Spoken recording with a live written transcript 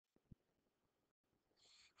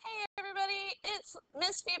it's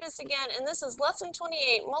Miss Phoebus again, and this is lesson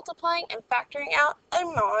 28, multiplying and factoring out a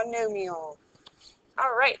monomial.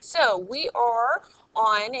 All right, so we are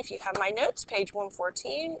on, if you have my notes, page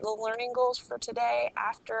 114, the learning goals for today.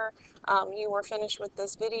 After you were finished with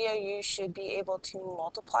this video, you should be able to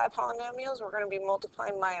multiply polynomials. We're going to be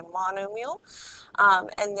multiplying by a monomial,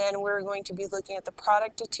 and then we're going to be looking at the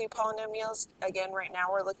product of two polynomials. Again, right now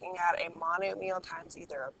we're looking at a monomial times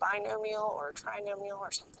either a binomial or a trinomial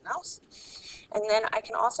or something else. And then I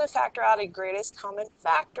can also factor out a greatest common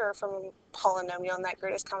factor from a polynomial, and that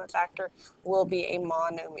greatest common factor will be a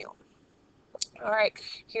monomial. All right,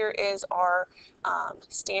 here is our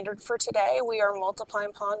standard for today. We are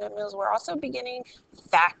multiplying polynomials. We're also beginning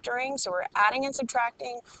factoring, so we're adding and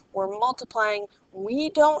subtracting. We're multiplying. We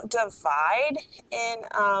don't divide in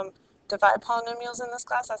divide polynomials in this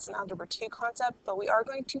class. That's an algebra 2 concept, but we are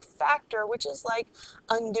going to factor, which is like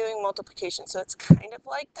undoing multiplication. So it's kind of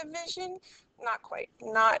like division, not quite,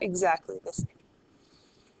 not exactly the same.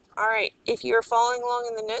 All right, if you're following along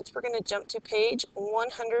in the notes, we're going to jump to page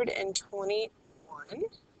 121.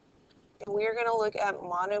 And we are going to look at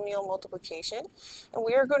monomial multiplication. And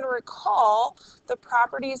we are going to recall the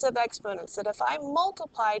properties of exponents, that if I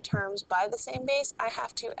multiply terms by the same base, I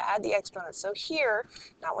have to add the exponent. So here,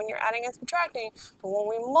 not when you're adding and subtracting, but when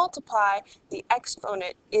we multiply, the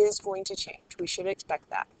exponent is going to change. We should expect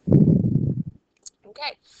that.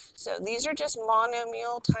 Okay, so these are just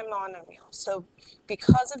monomial times monomial. So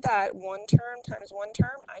because of that, one term times one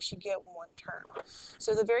term, I should get one term.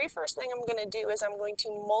 So the very first thing I'm going to do is I'm going to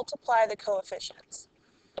multiply the coefficients.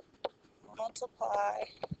 Multiply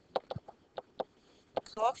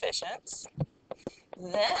coefficients.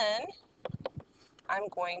 Then I'm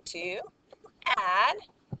going to add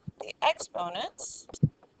the exponents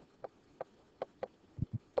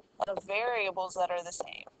of variables that are the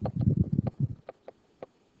same.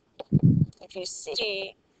 If you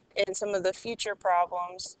see in some of the future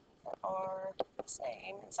problems are the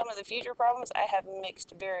same. In some of the future problems, I have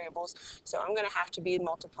mixed variables, so I'm going to have to be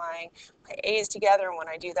multiplying my a's together, and when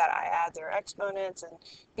I do that, I add their exponents and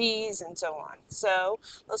b's and so on. So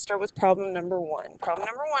let's start with problem number 1. Problem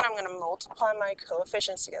number 1, I'm going to multiply my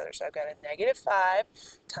coefficients together. So I've got a negative 5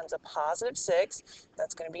 times a positive 6.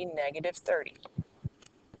 That's going to be negative 30.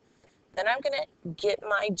 Then I'm going to get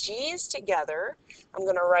my g's together. I'm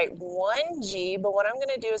going to write 1g, but what I'm going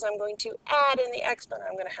to do is I'm going to add in the exponent.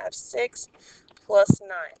 I'm going to have 6 plus 9.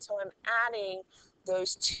 So I'm adding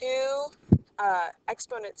those two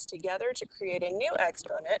exponents together to create a new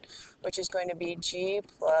exponent, which is going to be g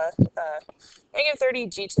plus negative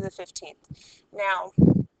 30g to the 15th. Now,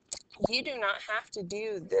 you do not have to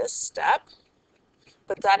do this step,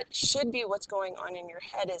 but that should be what's going on in your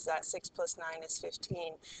head, is that 6 plus 9 is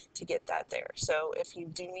 15 to get that there. So if you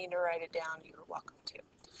do need to write it down, you're welcome to.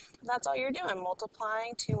 That's all you're doing,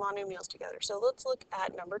 multiplying two monomials together. So let's look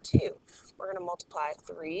at number 2. We're going to multiply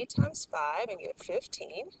 3 times 5 and get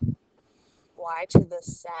 15. Y to the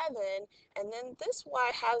 7, and then this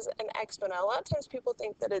y has an exponent. A lot of times people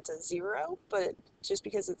think that it's a 0, but just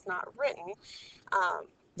because it's not written,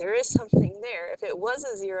 there is something there. If it was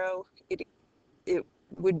a 0, it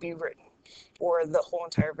would be written, or the whole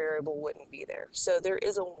entire variable wouldn't be there. So there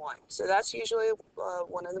is a 1. So that's usually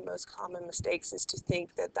one of the most common mistakes, is to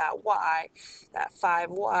think that that y, that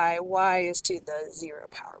 5y, y is to the 0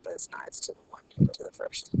 power, but it's not. It's to the 1, to the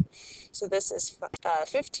first. So this is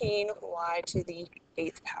 15y to the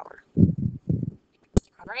 8th power.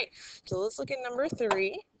 All right, so let's look at number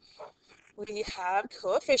 3. We have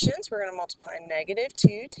coefficients. We're going to multiply negative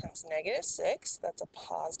 2 times negative 6. That's a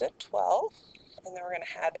positive 12. And then we're going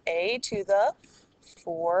to have a to the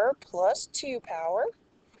 4 plus 2 power,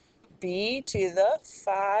 b to the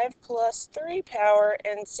 5 plus 3 power,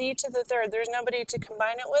 and c to the 3rd. There's nobody to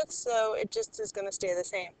combine it with, so it just is going to stay the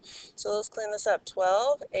same. So let's clean this up.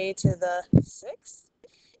 12, a to the 6th,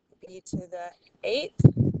 b to the 8th,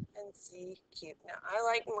 and c cubed. Now, I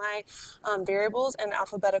like my variables in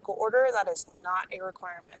alphabetical order. That is not a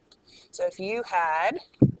requirement. So if you had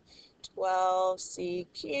 12c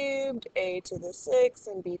cubed, a to the 6th,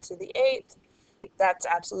 and b to the 8th, that's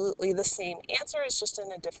absolutely the same answer. It's just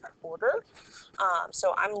in a different order.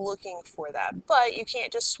 So I'm looking for that. But you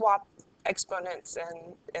can't just swap exponents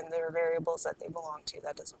and their variables that they belong to.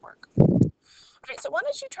 That doesn't work. All right, so why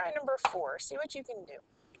don't you try number 4? See what you can do.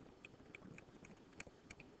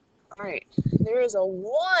 All right, there is a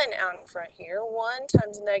 1 out in front here. 1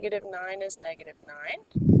 times negative 9 is negative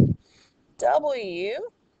 9. W,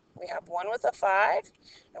 we have 1 with a 5,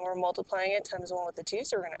 and we're multiplying it times 1 with the 2,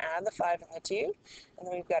 so we're going to add the 5 and the 2. And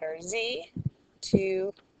then we've got our z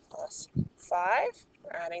to plus 5.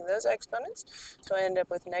 We're adding those exponents. So I end up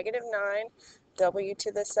with negative 9, w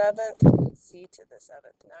to the 7th, c to the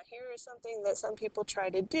 7th. Now here is something that some people try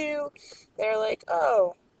to do. They're like,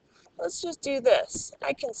 oh, let's just do this.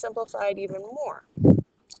 I can simplify it even more.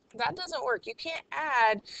 That doesn't work. You can't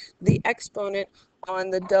add the exponent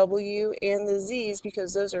on the w and the z's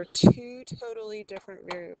because those are two totally different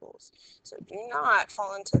variables. So do not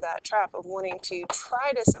fall into that trap of wanting to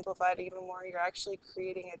try to simplify it even more. You're actually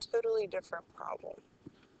creating a totally different problem.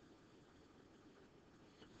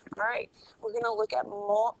 All right, we're going to look at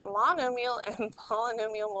monomial and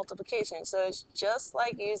polynomial multiplication. So it's just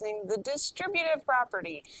like using the distributive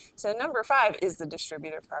property. So number 5 is the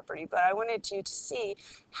distributive property, but I wanted you to see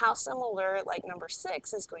how similar like number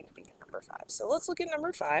 6 is going to be to number 5. So let's look at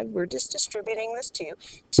number 5. We're just distributing this 2.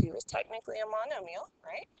 2 is technically a monomial,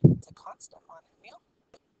 right? It's a constant monomial.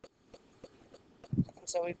 And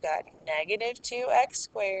so we've got negative 2x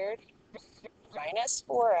squared minus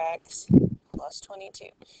 4x plus 22.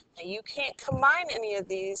 Now you can't combine any of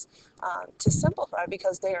these to simplify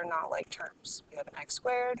because they are not like terms. We have an x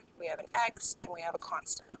squared, we have an x, and we have a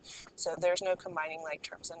constant. So there's no combining like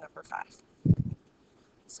terms in number 5.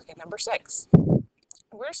 Let's look at number 6.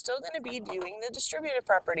 We're still going to be doing the distributive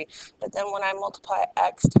property, but then when I multiply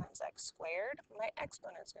x times x squared, my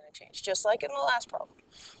exponent is going to change, just like in the last problem.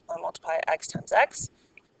 When I multiply x times x,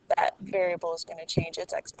 that variable is going to change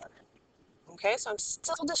its exponent. Okay, so I'm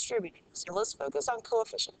still distributing. So let's focus on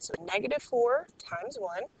coefficients. So negative 4 times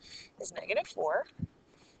 1 is negative 4.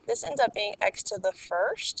 This ends up being x to the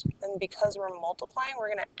first, and because we're multiplying,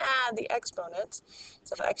 we're going to add the exponents.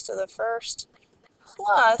 So x to the first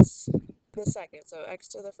plus the second. So x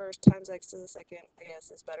to the first times x to the second. I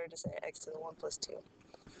guess it's better to say x to the 1 plus 2.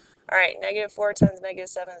 All right, negative 4 times negative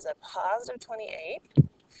 7 is a positive 28.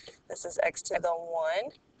 This is x to the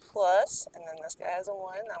 1 plus, and then this guy has a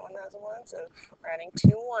 1, that one has a 1, so we're adding 2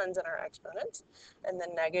 1s in our exponents. And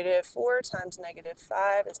then negative 4 times negative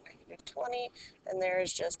 5 is negative 20, and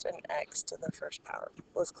there's just an x to the first power.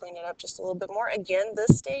 Let's clean it up just a little bit more. Again,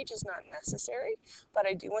 this stage is not necessary, but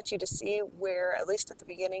I do want you to see where, at least at the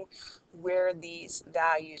beginning, where these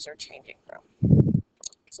values are changing from.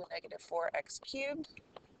 So negative 4x cubed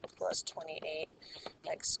plus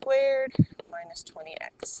 28x squared minus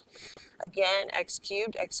 20x. Again, x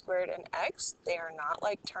cubed, x squared, and x, they are not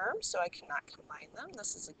like terms, so I cannot combine them.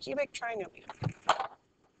 This is a cubic trinomial.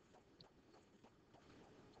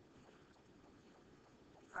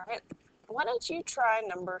 All right, why don't you try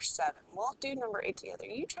number 7? We'll do number 8 together.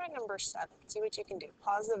 You try number 7. See what you can do.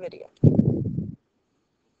 Pause the video.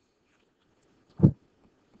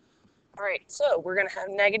 All right, so we're going to have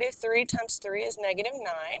negative 3 times 3 is negative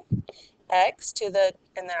 9. X to the,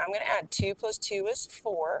 and then I'm going to add 2 plus 2 is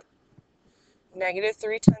 4. Negative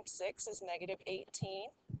 3 times 6 is negative 18.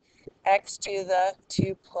 X to the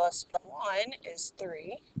 2 plus 1 is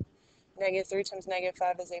 3. Negative 3 times negative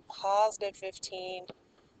 5 is a positive 15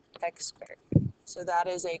 x squared. So that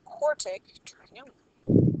is a quartic trinomial.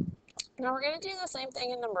 Now we're going to do the same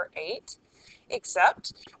thing in number 8,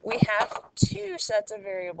 except we have 2 sets of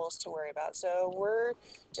variables to worry about. So we're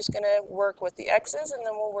just going to work with the x's, and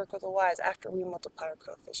then we'll work with the y's after we multiply our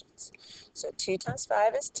coefficients. So 2 times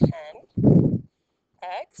 5 is 10.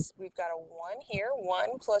 X, we've got a 1 here. 1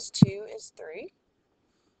 plus 2 is 3.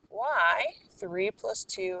 Y, 3 plus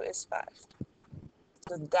 2 is 5.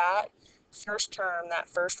 So that first term, that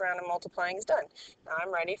first round of multiplying is done. Now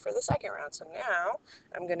I'm ready for the second round. So now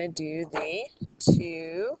I'm going to do the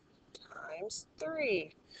 2 times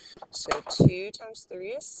 3. So 2 times 3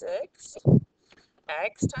 is 6.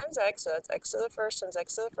 X times x, so that's x to the first times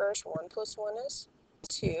x to the first. 1 plus 1 is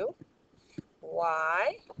 2.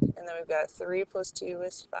 Y, and then we've got 3 plus 2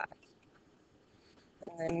 is 5.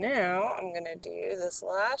 And then now I'm going to do this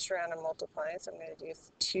last round of multiplying. So I'm going to do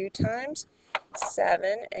 2 times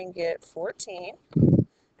 7 and get 14.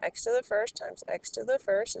 X to the first times x to the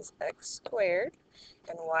first is x squared.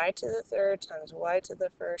 And y to the third times y to the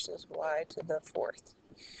first is y to the fourth.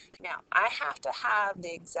 Now, I have to have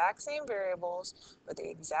the exact same variables with the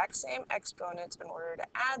exact same exponents in order to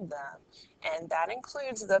add them, and that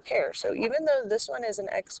includes the pair. So even though this one is an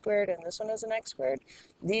x squared and this one is an x squared,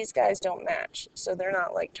 these guys don't match, so they're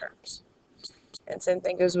not like terms. And same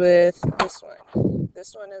thing goes with this one.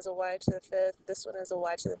 This one is a y to the fifth, this one is a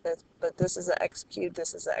y to the fifth, but this is an x cubed,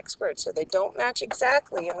 this is an x squared. So they don't match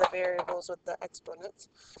exactly in the variables with the exponents,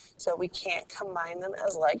 so we can't combine them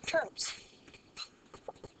as like terms.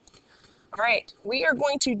 All right, we are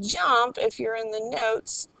going to jump, if you're in the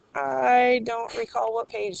notes, I don't recall what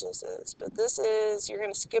page this is, but this is, you're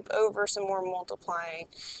going to skip over some more multiplying,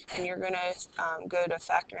 and you're going to go to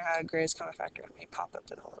factoring out a greatest common factor. Let me pop up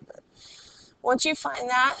in a little bit. Once you find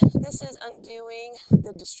that, this is undoing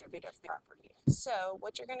the distributive property. So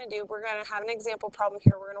what you're going to do, we're going to have an example problem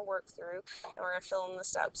here we're going to work through, and we're going to fill in the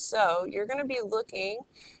steps. So you're going to be looking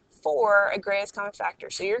for a greatest common factor.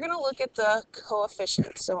 So you're going to look at the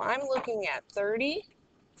coefficients. So I'm looking at 30,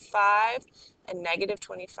 5, and negative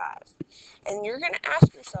 25. And you're going to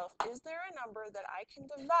ask yourself, is there a number that I can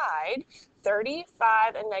divide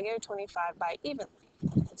 35 and negative 25 by evenly?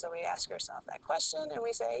 And so we ask ourselves that question and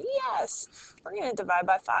we say, yes, we're going to divide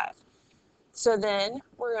by 5. So then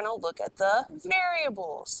we're going to look at the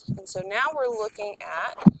variables. And so now we're looking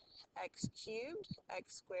at x cubed,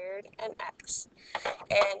 x squared, and x.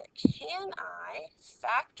 And can I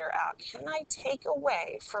factor out, can I take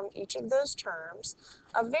away from each of those terms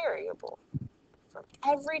a variable from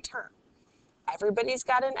every term? Everybody's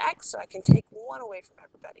got an x, so I can take one away from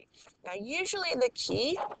everybody. Now, usually the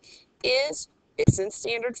key is, it's in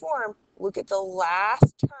standard form. Look at the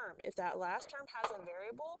last term. If that last term has a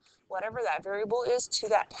variable, whatever that variable is to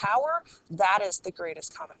that power, that is the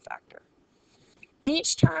greatest common factor.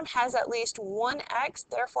 Each term has at least one x,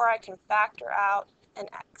 therefore I can factor out an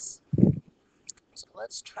x. So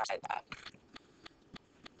let's try that.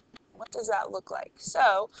 What does that look like?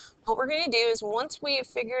 So what we're going to do is once we have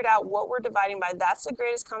figured out what we're dividing by, that's the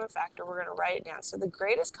greatest common factor, we're going to write it down. So the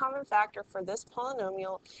greatest common factor for this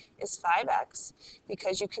polynomial is 5x,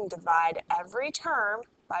 because you can divide every term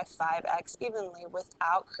by 5x evenly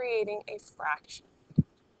without creating a fraction.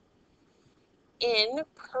 In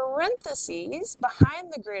parentheses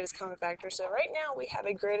behind the greatest common factor, so right now we have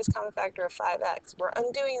a greatest common factor of 5x. We're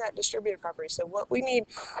undoing that distributive property. So what we need,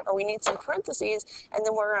 we need some parentheses, and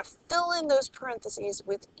then we're going to fill in those parentheses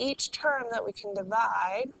with each term that we can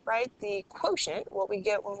divide, right? The quotient, what we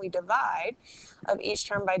get when we divide, of each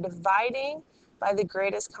term by dividing by the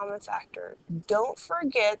greatest common factor. Don't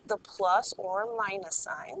forget the plus or minus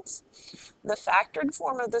signs. The factored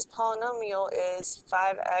form of this polynomial is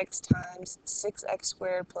 5x times 6x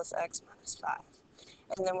squared plus x minus 5.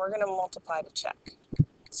 And then we're going to multiply to check.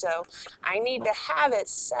 So I need to have it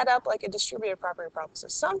set up like a distributive property problem. So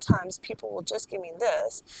sometimes people will just give me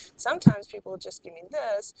this. Sometimes people will just give me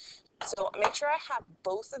this. So make sure I have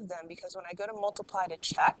both of them, because when I go to multiply to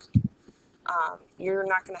check, you're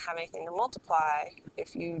not going to have anything to multiply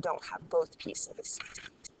if you don't have both pieces.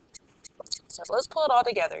 So let's pull it all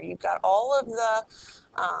together. You've got all of the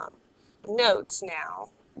notes now.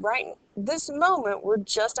 Right this moment, we're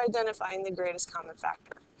just identifying the greatest common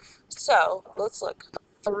factor. So let's look.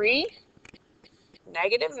 3,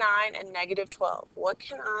 negative 9, and negative 12. What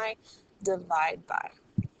can I divide by?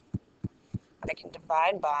 I can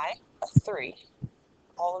divide by a 3.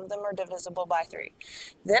 All of them are divisible by 3.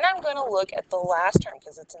 Then I'm going to look at the last term,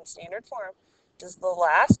 because it's in standard form. Does the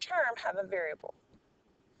last term have a variable?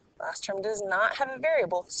 Last term does not have a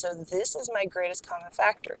variable, so this is my greatest common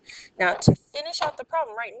factor. Now, to finish out the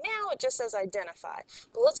problem, right now it just says identify.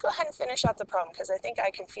 But let's go ahead and finish out the problem, because I think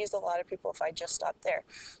I confused a lot of people if I just stop there.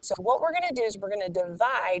 So what we're going to do is we're going to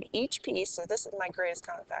divide each piece. So this is my greatest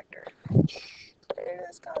common factor.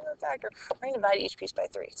 Greatest common factor. We're going to divide each piece by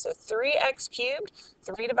 3. So 3x cubed,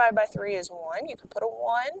 3 divided by 3 is 1. You can put a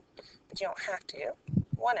 1, but you don't have to.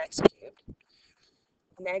 1x cubed.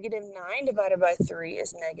 Negative 9 divided by 3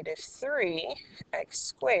 is negative 3x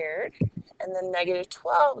squared, and then negative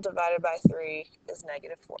 12 divided by 3 is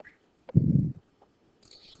negative 4.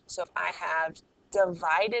 So if I have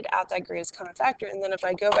divided out that greatest common factor, and then if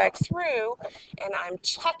I go back through and I'm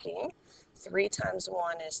checking, 3 times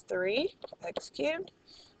 1 is 3x cubed,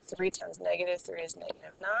 3 times negative 3 is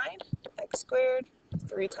negative 9x squared,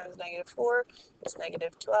 3 times negative 4 is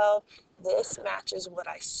negative 12. This matches what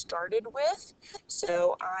I started with,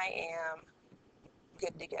 so I am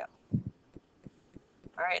good to go.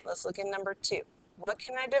 All right, let's look at number 2. What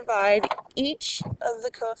can I divide each of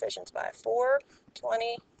the coefficients by? 4,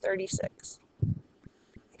 20, 36.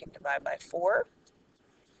 I can divide by 4.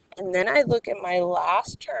 And then I look at my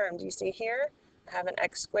last term. Do you see here? I have an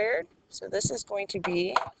x squared. So this is going to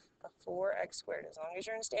be a 4x squared. As long as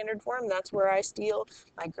you're in standard form, that's where I steal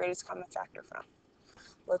my greatest common factor from.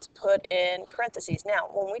 Let's put in parentheses. Now,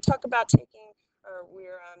 when we talk about taking, or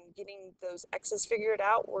we're getting those x's figured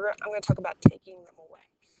out, I'm going to talk about taking them away.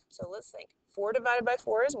 So let's think. 4 divided by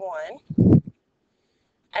 4 is 1.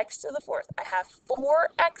 X to the 4th. I have 4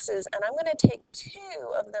 x's, and I'm going to take 2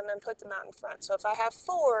 of them and put them out in front. So if I have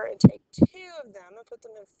 4 and take 2 of them and put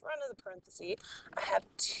them in front of the parenthesis, I have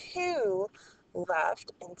 2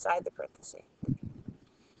 left inside the parenthesis.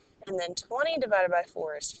 And then 20 divided by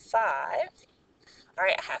 4 is 5. All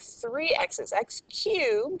right, I have 3 x's. X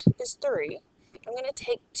cubed is 3. I'm going to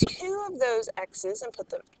take 2 of those x's and put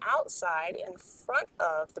them outside in front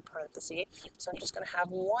of the parenthesis. So I'm just going to have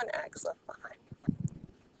 1 x left behind.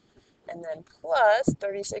 And then plus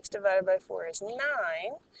 36 divided by 4 is 9.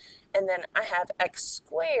 And then I have x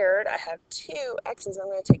squared. I have 2 x's. I'm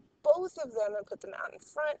going to take both of them and put them out in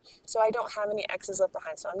front so I don't have any x's left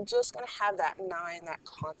behind. So I'm just going to have that 9, that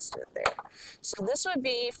constant there. So this would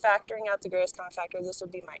be factoring out the greatest common factor. This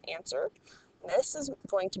would be my answer. And this is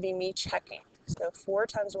going to be me checking. So 4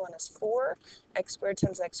 times 1 is 4. X squared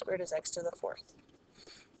times x squared is x to the 4th.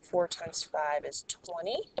 4 times 5 is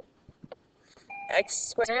 20. X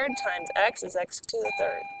squared times x is x to the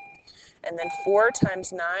 3rd. And then 4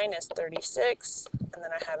 times 9 is 36, and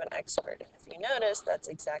then I have an x squared. And if you notice, that's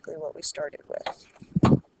exactly what we started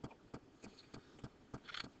with.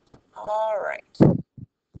 All right.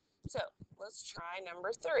 So let's try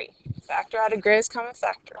number 3. Factor out a greatest common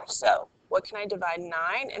factor. So what can I divide 9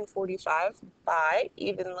 and 45 by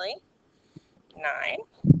evenly?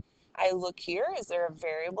 9. I look here. Is there a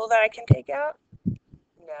variable that I can take out?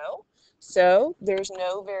 No. So there's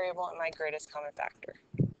no variable in my greatest common factor.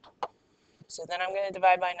 So then I'm going to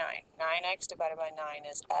divide by 9. 9x divided by 9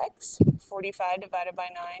 is x. 45 divided by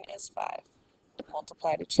 9 is 5.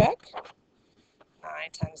 Multiply to check. 9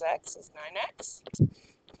 times x is 9x. 9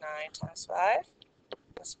 times 5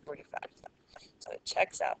 is 45. So it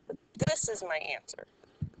checks out. But this is my answer,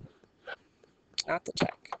 not the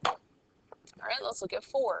check. All right, let's look at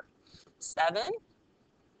 4. 7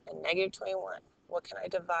 and negative 21. What can I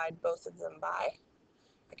divide both of them by?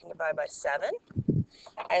 I can divide by 7.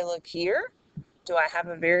 I look here. Do I have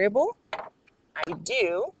a variable? I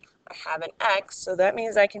do. I have an x, so that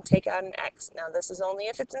means I can take out an x. Now this is only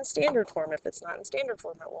if it's in standard form. If it's not in standard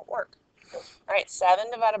form, it won't work. All right, 7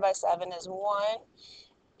 divided by 7 is 1.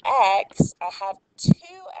 X, I have 2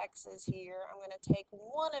 x's here. I'm going to take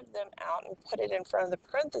one of them out and put it in front of the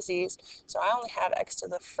parentheses. So I only have x to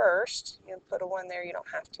the 1st. You can put a 1 there, you don't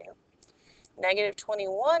have to. Negative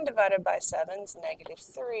 21 divided by 7 is negative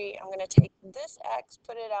 3. I'm going to take this x,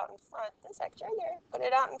 put it out in front, this x right there, put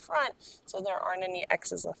it out in front so there aren't any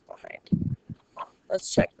x's left behind.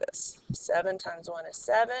 Let's check this. 7 times 1 is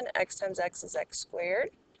 7. X times x is x squared.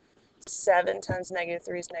 7 times negative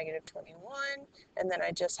 3 is negative 21. And then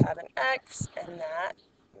I just have an x, and that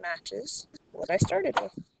matches what I started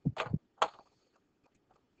with.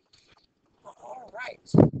 All right.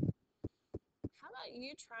 How about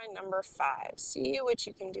you try number 5? See what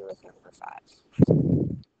you can do with number 5.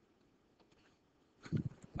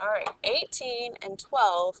 All right, 18 and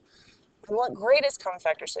 12. We want greatest common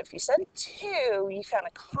factor. So if you said 2, you found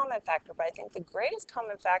a common factor, but I think the greatest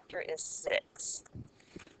common factor is 6.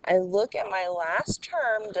 I look at my last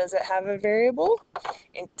term. Does it have a variable?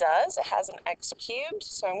 It does. It has an x cubed,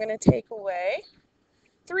 so I'm going to take away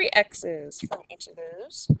 3 x's from each of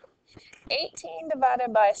those. 18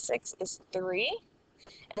 divided by 6 is 3.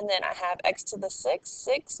 And then I have x to the 6.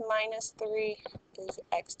 6 minus 3 is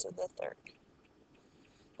x to the 3rd.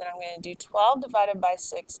 Then I'm going to do 12 divided by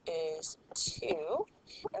 6 is 2.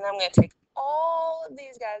 And I'm going to take all of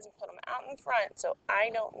these guys and put them out in front so I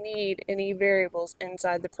don't need any variables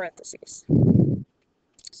inside the parentheses.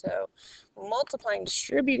 So multiplying,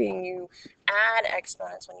 distributing, you add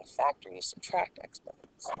exponents. When you factor, you subtract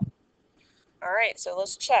exponents. All right, so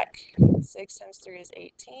let's check. 6 times 3 is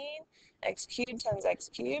 18. X cubed times x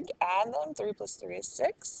cubed. Add them. 3 plus 3 is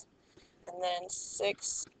 6. And then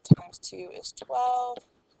 6 times 2 is 12.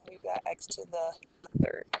 We've got x to the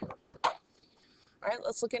 3rd. All right,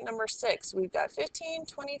 let's look at number 6. We've got 15,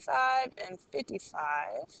 25, and 55.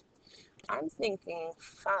 I'm thinking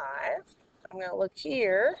 5. I'm going to look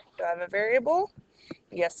here. Do I have a variable?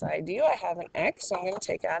 Yes, I do. I have an x, so I'm going to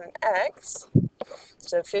take out an x.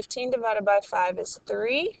 So 15 divided by 5 is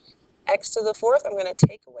 3. X to the 4th, I'm going to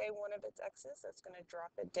take away one of its x's. That's going to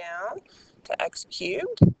drop it down to x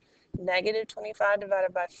cubed. Negative 25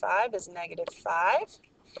 divided by 5 is negative 5.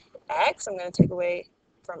 X, I'm going to take away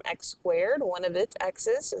from x squared one of its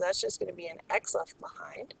x's, so that's just going to be an x left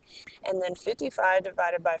behind. And then 55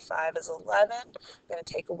 divided by 5 is 11. I'm going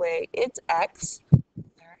to take away its x.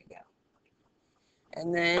 There I go.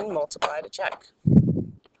 And then multiply to check.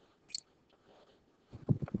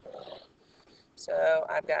 So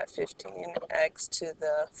I've got 15x to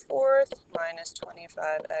the 4th minus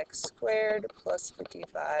 25x squared plus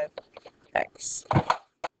 55x.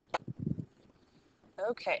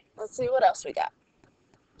 Okay, let's see what else we got.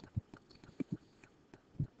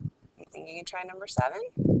 You think you can try number 7?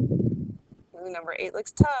 Ooh, number 8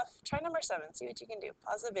 looks tough. Try number 7, see what you can do.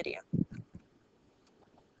 Pause the video.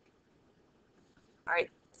 All right,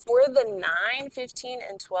 for the 9, 15,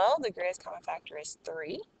 and 12, the greatest common factor is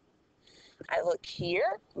 3. I look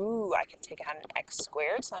here, ooh, I can take out an x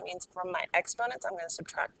squared, so that means from my exponents, I'm going to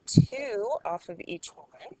subtract 2 off of each one.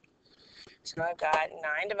 So I've got 9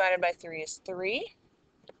 divided by 3 is 3.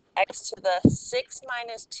 X to the 6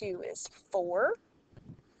 minus 2 is 4.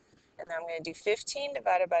 And then I'm going to do 15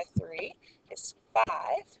 divided by 3 is 5.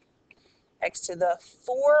 X to the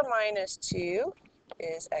 4 minus 2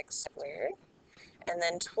 is x squared. And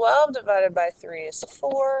then 12 divided by 3 is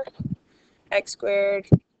 4, x squared.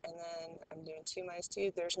 And then I'm doing 2 minus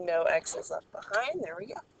 2. There's no x's left behind. There we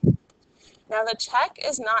go. Now the check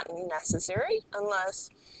is not necessary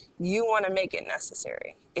unless you want to make it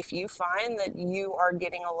necessary. If you find that you are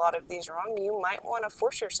getting a lot of these wrong, you might want to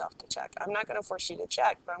force yourself to check. I'm not going to force you to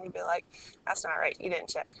check, but I'm going to be like, that's not right, you didn't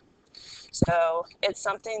check. So it's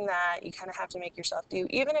something that you kind of have to make yourself do,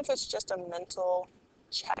 even if it's just a mental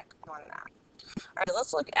check on that. All right,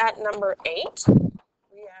 let's look at number 8.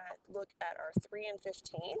 We look at our 3 and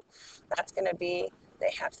 15. That's going to be,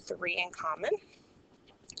 they have 3 in common.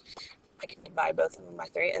 I can divide both of them by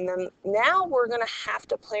 3. And then now we're going to have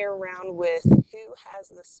to play around with who has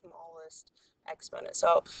the smallest exponent.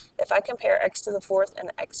 So if I compare x to the 4th and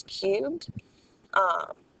x cubed,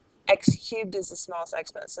 x cubed is the smallest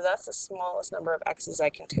exponent. So that's the smallest number of x's I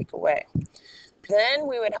can take away. Then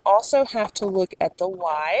we would also have to look at the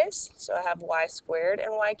y's. So I have y squared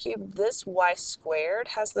and y cubed. This y squared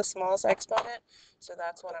has the smallest exponent. So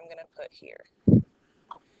that's what I'm going to put here. And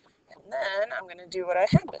then I'm going to do what I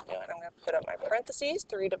have been doing. I'm going to put up my parentheses.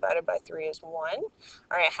 3 divided by 3 is 1. All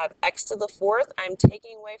right, I have x to the 4th. I'm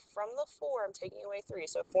taking away from the 4. I'm taking away 3.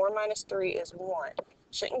 So 4 minus 3 is 1.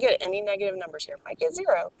 Shouldn't get any negative numbers here. Might get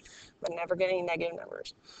 0, but never get any negative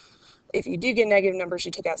numbers. If you do get negative numbers,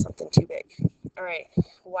 you took out something too big. All right,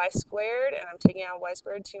 y squared, and I'm taking out y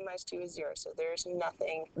squared. 2 minus 2 is 0. So there's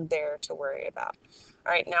nothing there to worry about.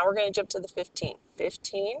 All right, now we're going to jump to the 15.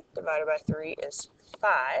 15 divided by 3 is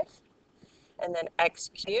 5. And then x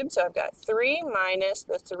cubed, so I've got 3 minus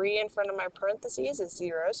the 3 in front of my parentheses is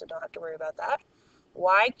 0, so don't have to worry about that.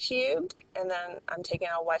 Y cubed, and then I'm taking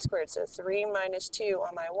out y squared, so 3 minus 2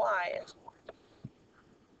 on my y is 1.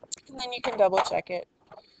 And then you can double check it.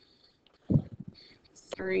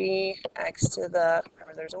 3x to the,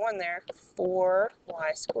 remember there's a 1 there,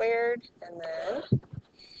 4y squared, and then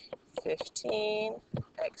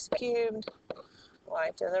 15x cubed. Y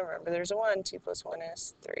to the, remember there's a 1, 2 plus 1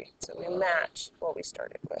 is 3. So we match what we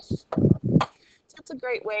started with. So that's a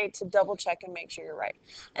great way to double check and make sure you're right.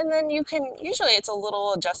 And then you can, usually it's a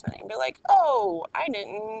little adjustment. You can be like, oh, I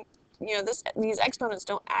didn't, you know, these exponents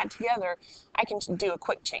don't add together. I can do a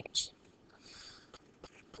quick change.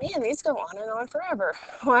 Man, these go on and on forever.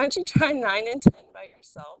 Why don't you try 9 and 10 by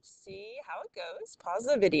yourself, see how it goes. Pause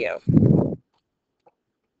the video.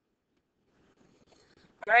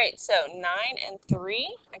 All right, so 9 and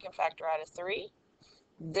 3, I can factor out a 3.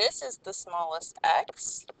 This is the smallest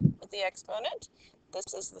x with the exponent.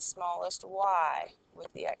 This is the smallest y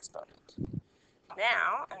with the exponent.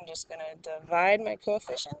 Now, I'm just going to divide my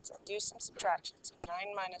coefficients and do some subtractions.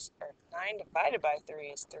 9 divided by 3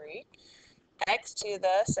 is 3. X to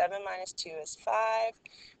the 7 minus 2 is 5.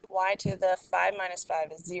 Y to the 5 minus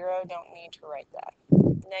 5 is 0. Don't need to write that.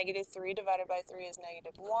 Negative 3 divided by 3 is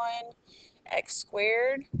negative 1. X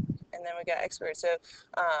squared, and then we got x squared. So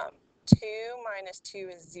 2 minus 2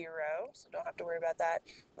 is 0, so don't have to worry about that.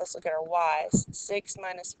 Let's look at our y's. 6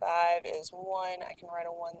 minus 5 is 1. I can write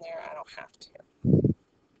a 1 there. I don't have to.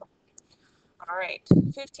 All right,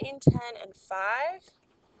 15, 10, and 5,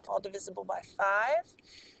 all divisible by 5.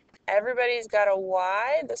 Everybody's got a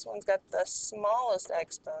y. This one's got the smallest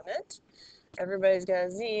exponent. Everybody's got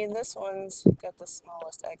a z. This one's got the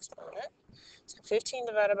smallest exponent. So 15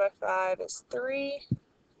 divided by 5 is 3.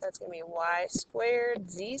 That's going to be y squared,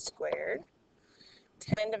 z squared.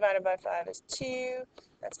 10 divided by 5 is 2.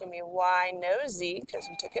 That's going to be y, no z, because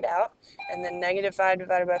we took it out. And then negative 5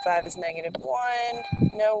 divided by 5 is negative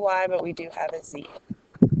 1. No y, but we do have a z.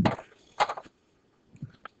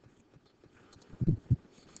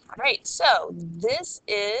 All right, so this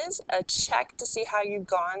is a check to see how you've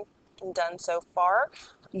gone and done so far.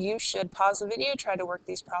 You should pause the video, try to work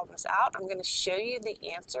these problems out. I'm going to show you the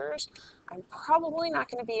answers. I'm probably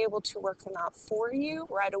not going to be able to work them out for you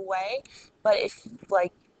right away, but if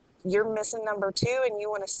like you're missing number 2 and you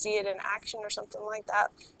want to see it in action or something like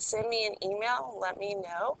that, send me an email, let me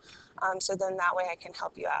know, so then that way I can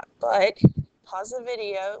help you out. But pause the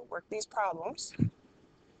video, work these problems.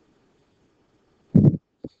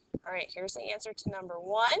 All right, here's the answer to number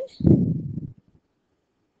 1.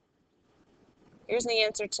 Here's the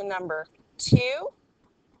answer to number 2.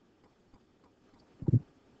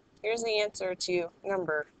 Here's the answer to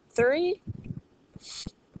number 3.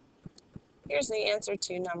 Here's the answer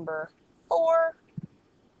to number 4.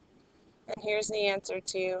 And here's the answer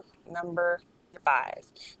to number 5.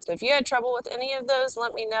 So if you had trouble with any of those,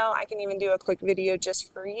 let me know. I can even do a quick video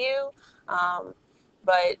just for you.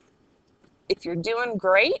 But if you're doing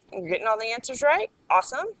great and you're getting all the answers right,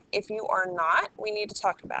 awesome. If you are not, we need to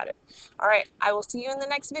talk about it. All right, I will see you in the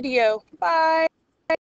next video. Bye.